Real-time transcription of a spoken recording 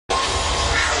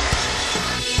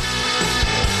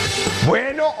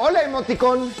Bueno, hola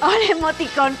emoticón. Hola,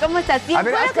 emoticón, ¿cómo estás? A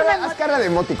ver, haz cara de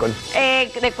emoticón.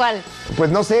 ¿De cuál?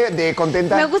 Pues no sé, de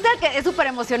contenta. Me gusta que es súper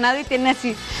emocionado y tiene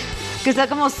así, que está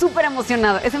como súper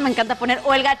emocionado. Ese me encanta poner.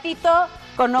 O el gatito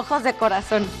con ojos de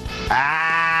corazón.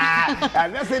 ¡Ah!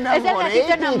 Andas enamoratrix. Es el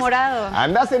gatito enamorado.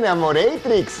 Andas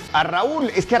enamoratrix. A Raúl,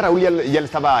 es que a Raúl ya le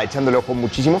estaba echándole ojo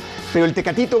muchísimo, pero el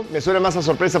Tecatito me suena más a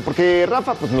sorpresa porque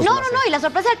Rafa, pues no. No, y la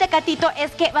sorpresa del Tecatito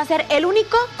es que va a ser el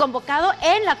único convocado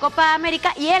en la Copa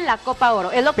América y en la Copa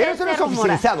Oro. Es lo que pero eso no se es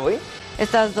rumora. oficializado, ¿eh?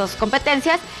 Estas dos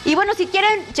competencias. Y bueno, si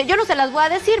quieren, yo no se las voy a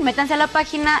decir, métanse a la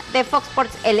página de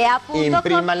foxsportsla.com.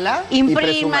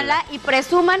 Imprímanla y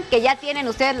presuman que ya tienen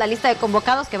ustedes la lista de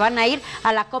convocados que van a ir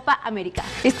a la Copa América.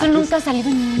 Esto nunca ha salido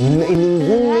en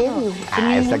ningún medio.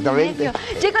 Exactamente.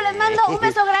 Chicos, les mando un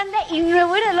beso grande y me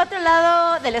voy del otro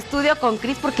lado del estudio con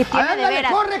Cris porque tiene de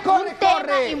veras corre, un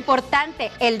tema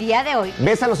importante el día de hoy.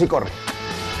 Bésalos y corre.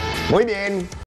 Muy bien.